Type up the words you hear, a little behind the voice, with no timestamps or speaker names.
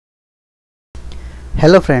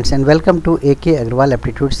Hello friends, and welcome to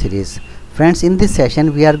AKAgarwalAptitude series. Friends, in this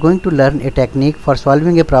session we are going to learn a technique for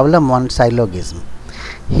solving a problem on syllogism.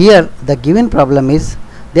 Here the given problem is,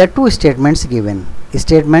 there are two statements given.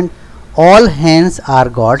 Statement: all hens are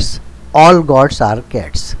goats, all goats are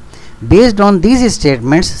cats. Based on these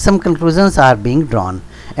statements, some conclusions are being drawn,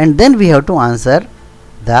 and then we have to answer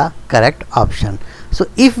the correct option. So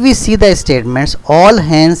if we see the statements all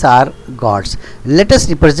hens are goats, let us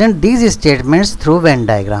represent these statements through Venn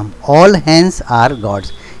diagram. All hens are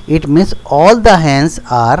goats, it means all the hens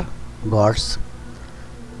are goats.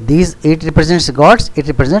 It represents goats, it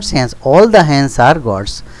represents hens. All the hens are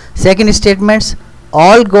goats. Second statements: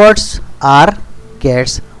 all goats are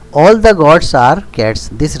cats, all the goats are cats.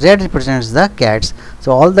 This red represents the cats,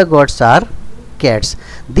 so all the goats are cats.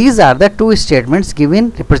 These are the two statements given,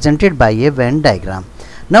 represented by a Venn diagram.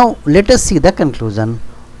 Now let us see the conclusion.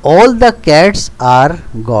 All the cats are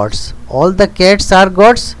goats. All the cats are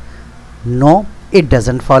goats? No, it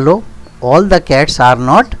doesn't follow. All the cats are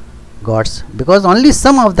not goats, because only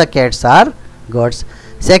some of the cats are goats.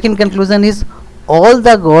 Second conclusion is, all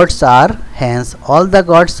the goats are hens. All the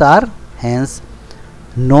goats are hens.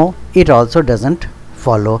 No, it also doesn't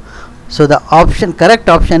follow. So the correct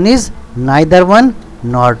option is neither one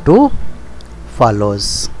nor two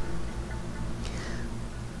follows.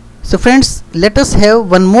 So friends, let us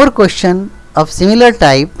have one more question of similar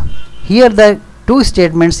type. Here the two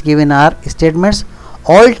statements given are statements: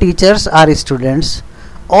 all teachers are students,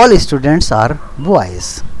 all students are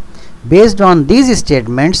boys. Based on these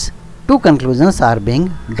statements, two conclusions are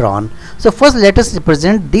being drawn. So first let us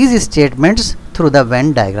represent these statements through the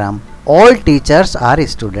Venn diagram. All teachers are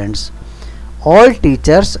students, all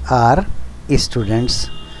teachers are students,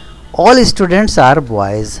 all students are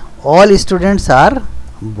boys, all students are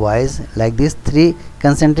boys, like these three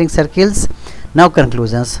concentric circles. Now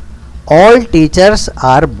conclusions: all teachers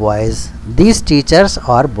are boys, these teachers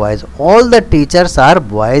are boys, all the teachers are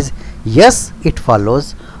boys. Yes, it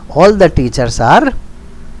follows, all the teachers are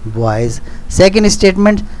boys. Second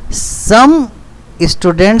statement: some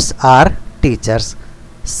students are teachers,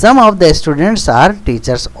 some of the students are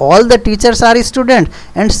teachers. All the teachers are students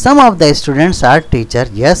and some of the students are teacher.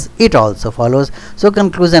 Yes, it also follows. So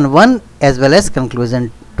conclusion 1 as well as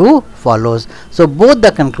conclusion 2 follows. So both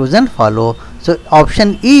the conclusion follow. So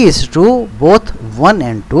option E is true, both 1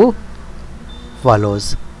 and 2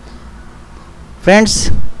 follows.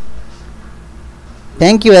 Friends,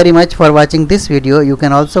 thank you very much for watching this video. You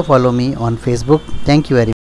can also follow me on Facebook. Thank you very much.